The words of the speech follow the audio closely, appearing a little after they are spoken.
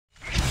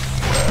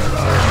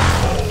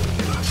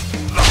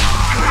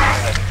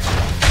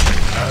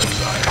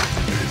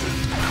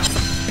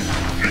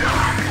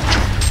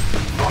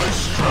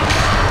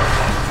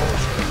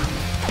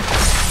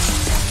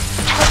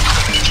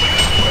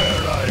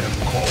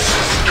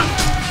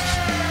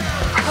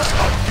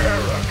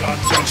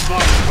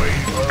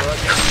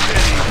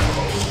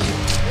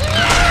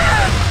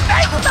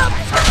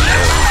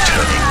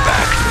turning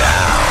back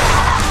now.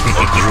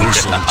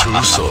 Gruesome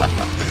twosome.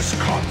 This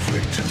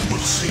conflict will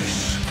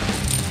cease.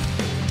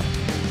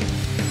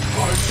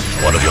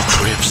 One of your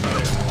cribs.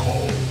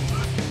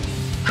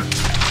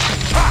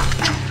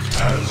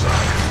 As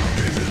I am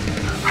bidden,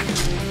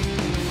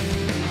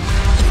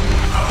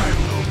 I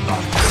will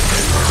not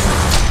deliver.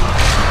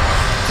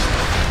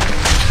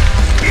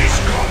 This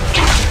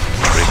conflict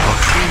Trick or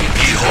treat.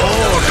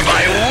 Behold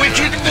my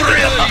wicked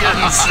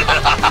brilliance.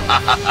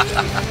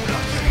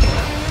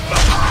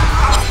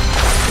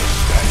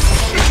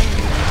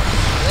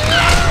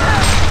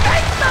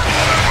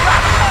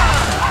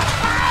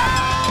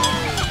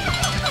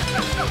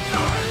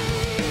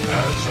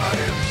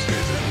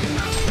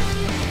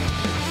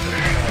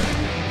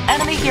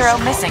 Enemy hero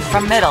missing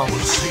from middle.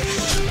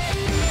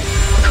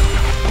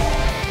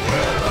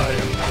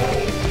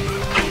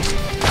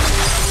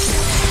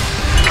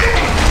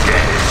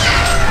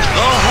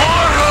 The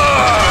horror!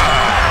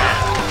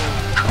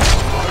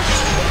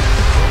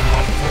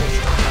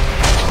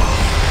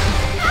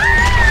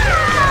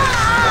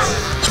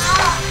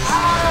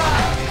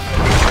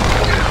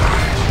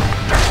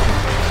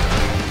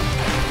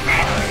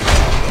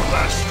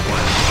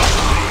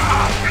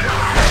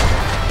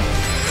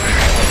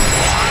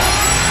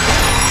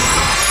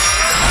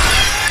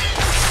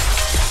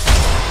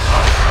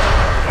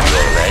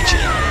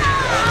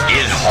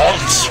 It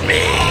haunts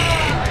me.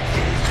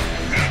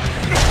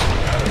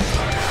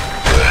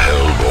 The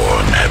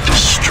Hellborn have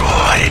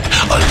destroyed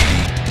a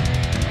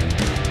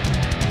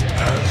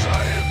as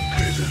I am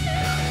bidden.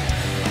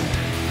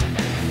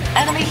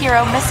 Enemy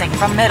hero missing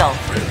from middle.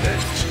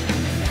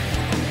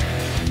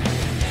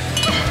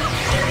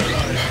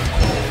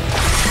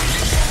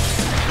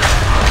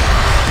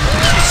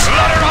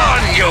 Slaughter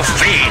on, you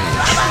fiend!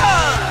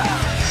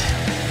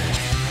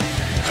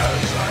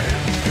 As I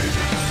am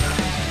bidden.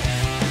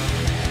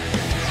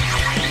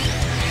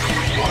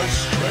 My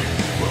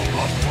strength will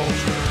not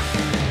falter.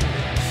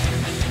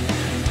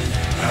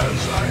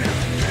 As I am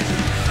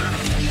bidden.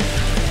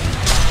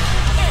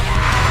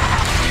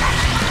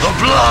 The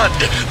blood!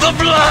 The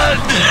blood!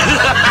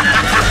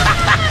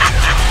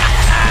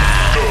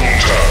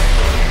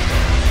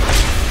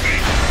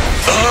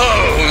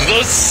 Oh,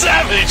 the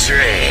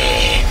savagery!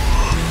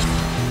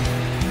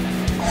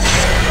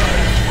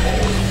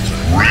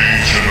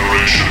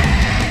 Regeneration.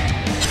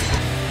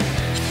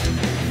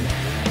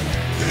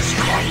 This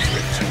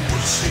conflict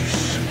will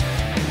cease.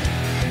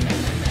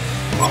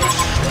 My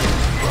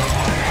strength will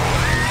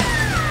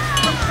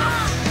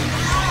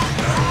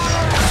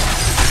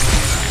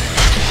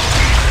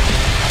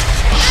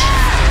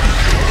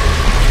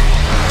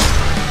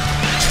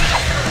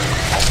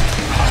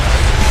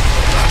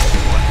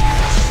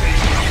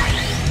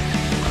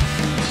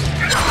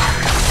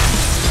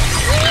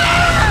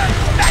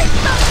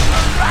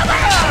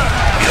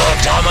Your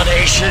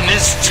domination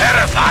is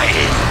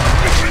terrifying!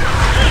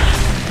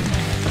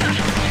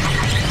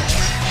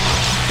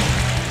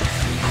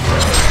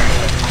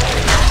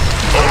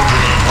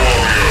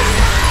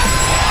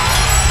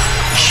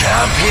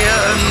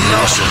 Champion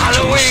of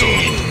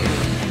Halloween!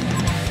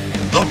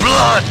 The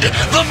blood!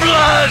 The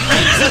blood!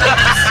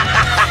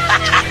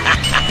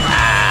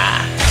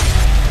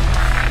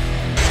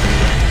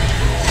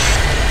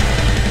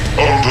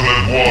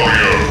 Ultimate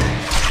Warrior.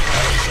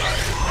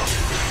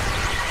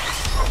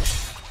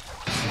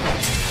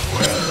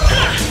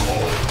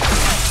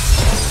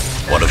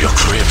 One of your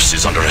cribs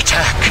is under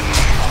attack.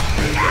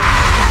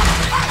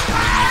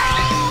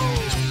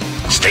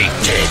 Stay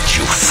dead,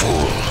 you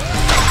fool.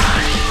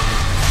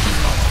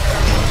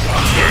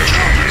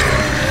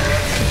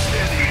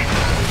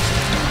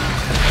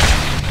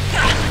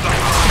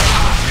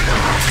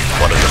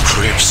 One of your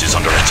cribs is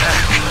under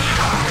attack.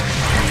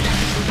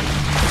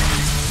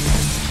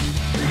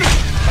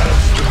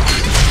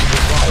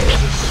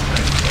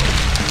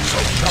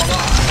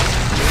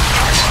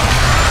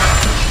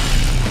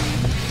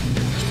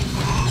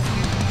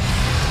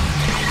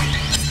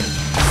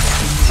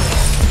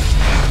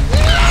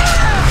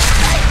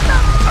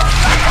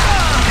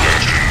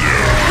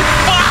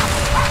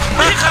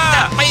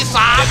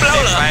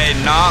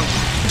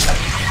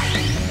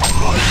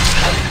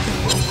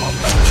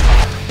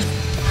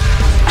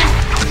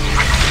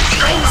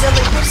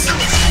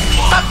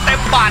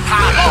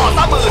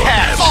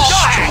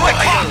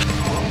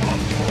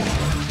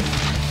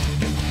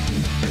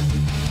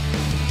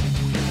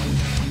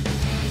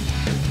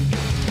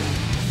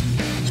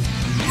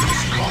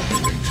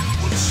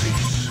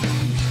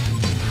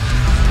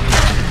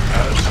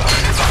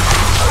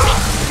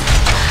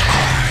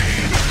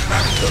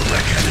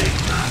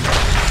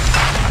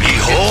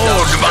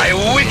 Behold my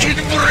wicked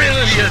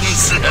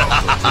brilliance!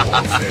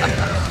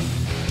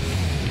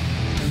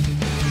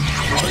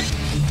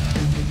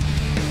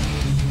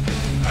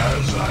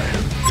 As I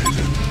am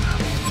bidden.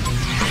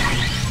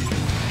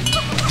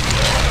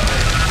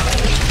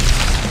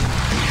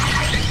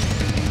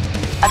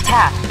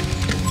 Attack.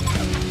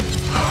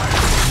 I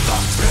will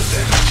not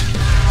relent.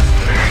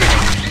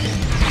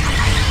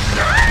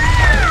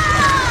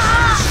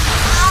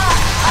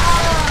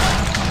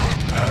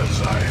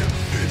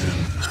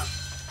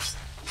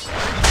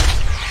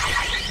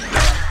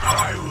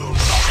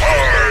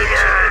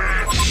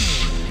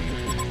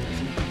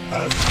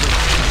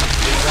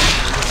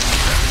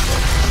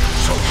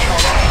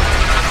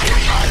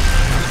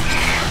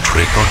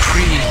 or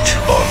treat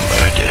or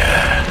murder.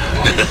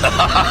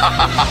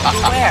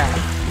 Beware.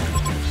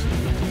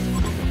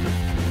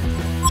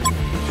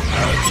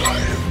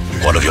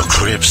 One of your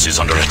crypts is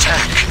under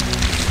attack.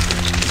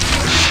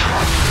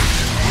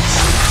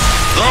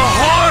 The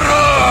horror!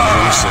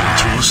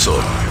 Too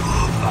soon.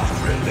 Not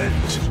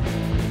relent.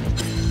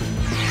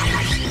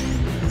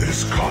 This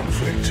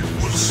conflict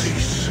will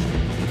cease.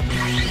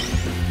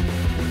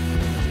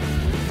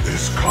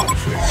 This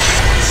conflict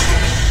will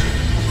cease.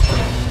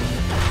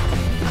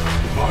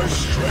 My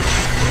strength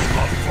will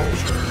not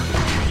falter.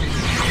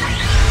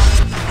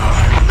 I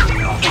will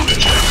not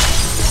relent.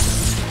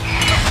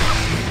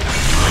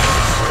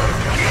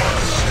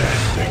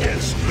 Stand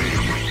against me.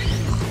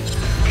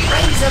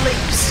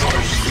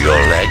 Your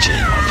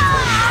legend,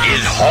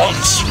 it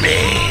haunts me.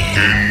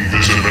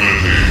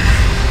 Invisibility.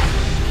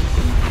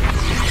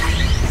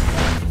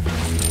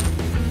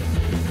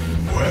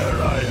 Where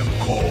I am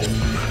called.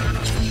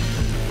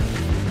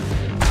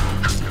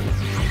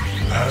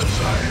 As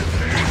I am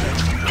hated.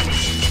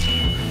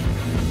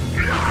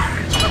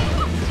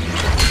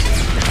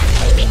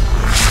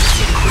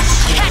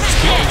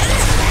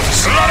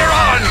 Slaughter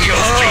on, you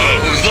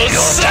fiend!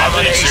 Your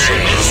domination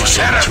is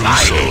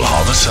terrifying.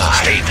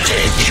 Homicide. Stay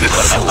dead, you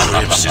fool.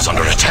 Crypts is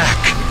under attack.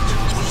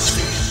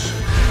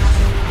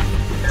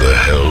 The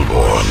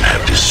Hellborn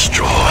have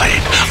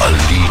destroyed a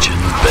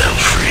Legion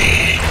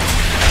belfry.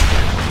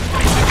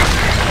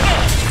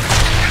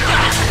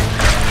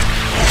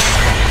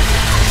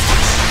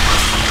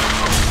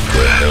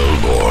 The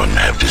Hellborn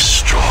have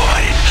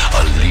destroyed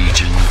a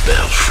Legion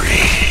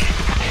belfry.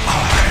 I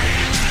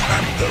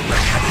am the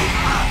reckoning.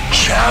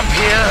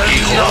 Champion,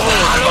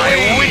 behold my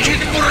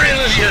wicked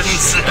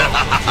brilliance!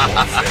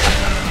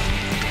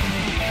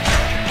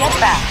 Get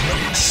back.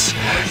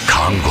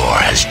 Kongor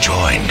has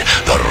joined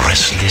the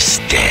Restless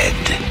Dead.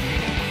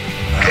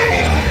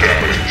 Double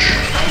damage.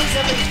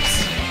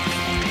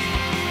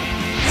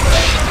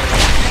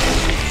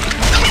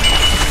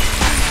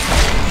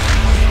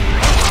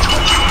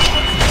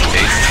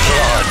 A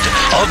flood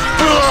of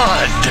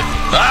blood!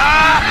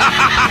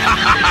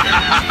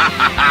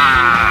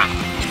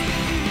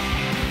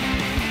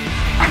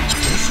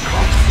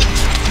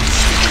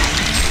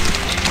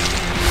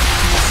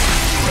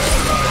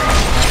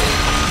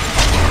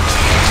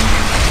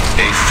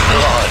 A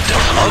flood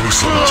of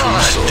blood!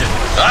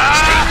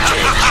 Stay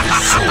dead, you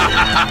fool!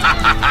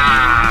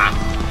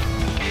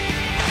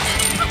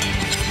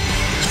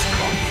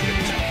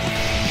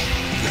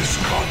 This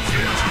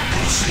conflict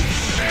will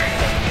cease.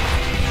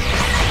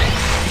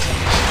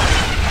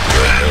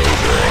 The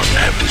Hellborn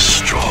have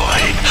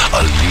destroyed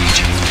a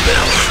Legion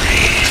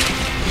belfry.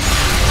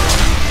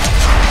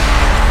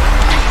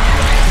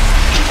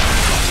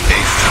 A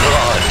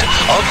flood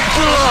of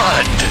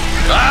blood!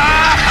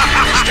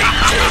 Stay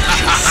dead,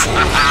 you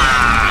fool!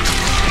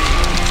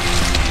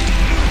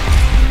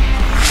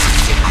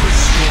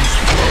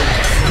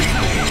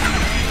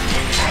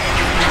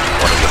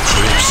 One of your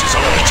crypts is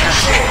under attack.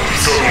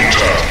 Double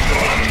tap.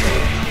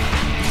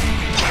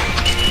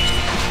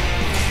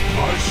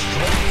 My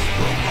strength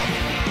will not.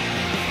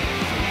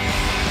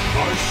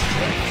 My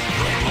strength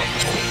will not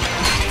falter.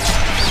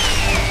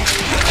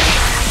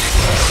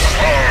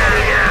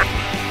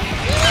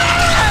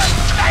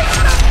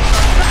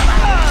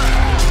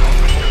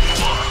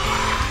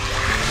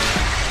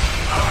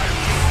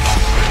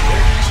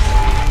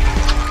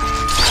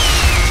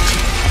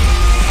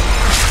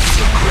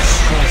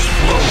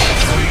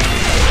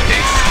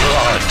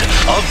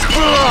 Of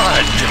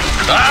blood!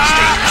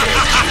 Stay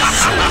dead, you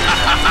fool!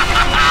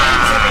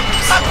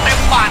 ตั้งเต็ม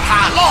บาทา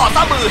ล่อต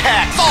ะมือแห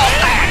กซอก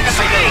แตกกันไ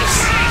ปเลย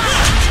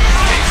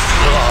A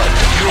flood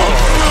of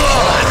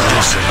blood!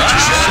 Listen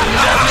to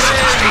them!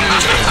 Stay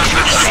dead,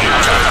 you fool!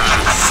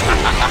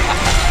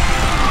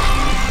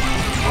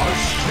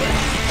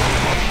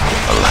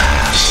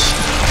 Alas,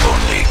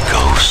 only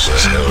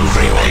ghosts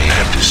remain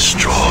have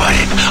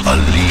destroyed a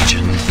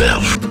Legion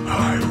belfry.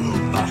 I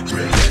will not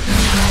relent.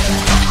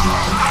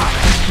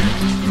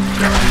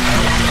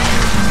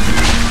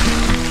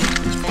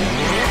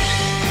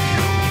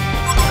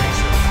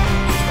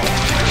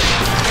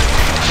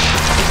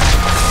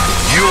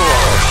 Your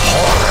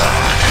horror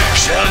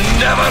shall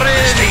never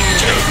end! Stay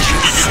dead, you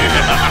fool!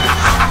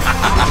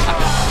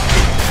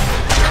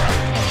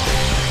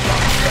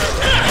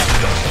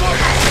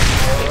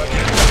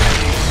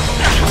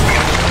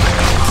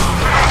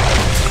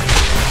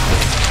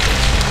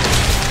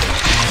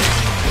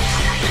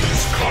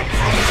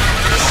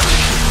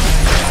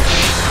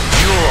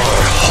 Your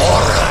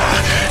horror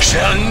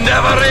shall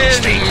never end!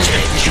 Stay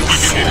dead, you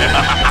fool!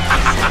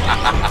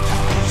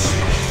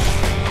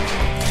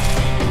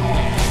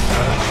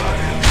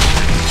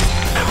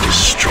 Have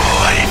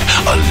destroyed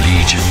a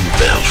Legion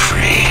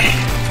belfry.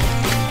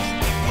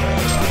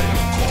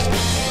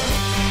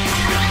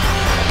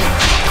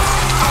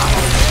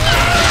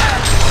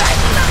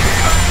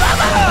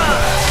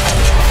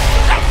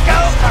 Go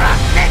for a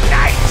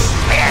midnight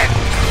spin!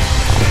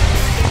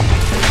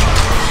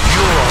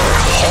 Your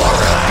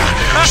horror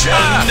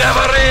shall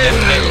never end!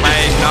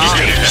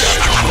 Stay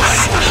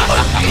destroyed a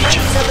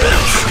Legion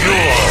belfry.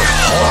 Your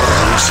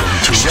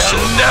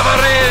shall never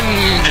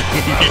end.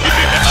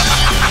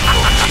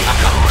 Only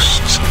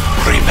ghosts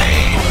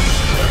remain.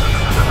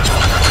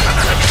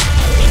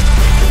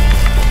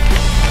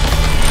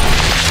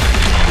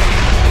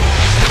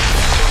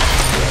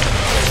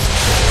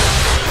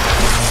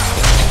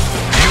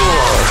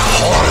 Your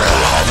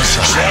horrible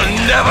homicide shall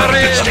never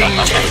end.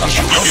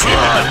 The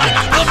blood!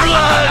 The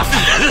blood!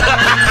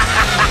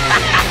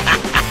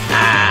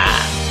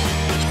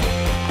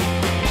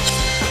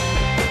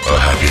 A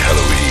happy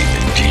Halloween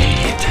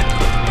indeed.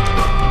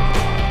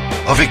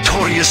 A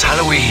victorious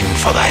Halloween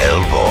for the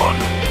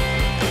Hellborn.